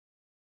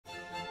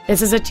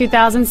This is a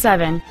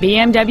 2007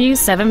 BMW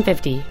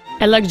 750,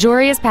 a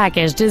luxurious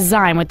package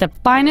designed with the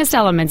finest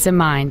elements in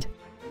mind.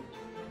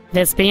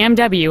 This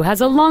BMW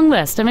has a long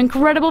list of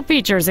incredible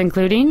features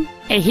including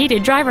a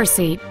heated driver's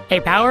seat,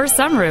 a power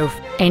sunroof,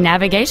 a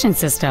navigation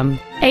system,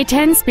 a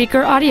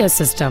 10-speaker audio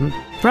system,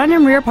 front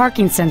and rear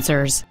parking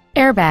sensors,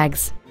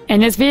 airbags,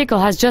 and this vehicle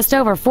has just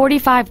over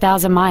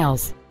 45,000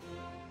 miles.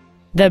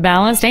 The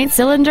balanced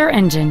 8-cylinder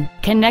engine,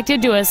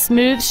 connected to a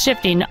smooth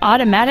shifting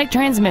automatic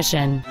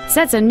transmission,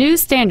 sets a new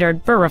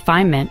standard for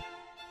refinement.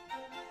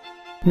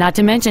 Not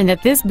to mention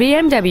that this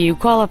BMW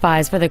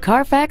qualifies for the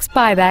Carfax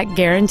buyback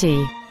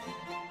guarantee.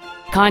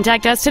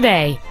 Contact us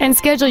today and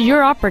schedule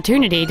your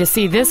opportunity to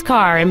see this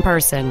car in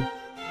person.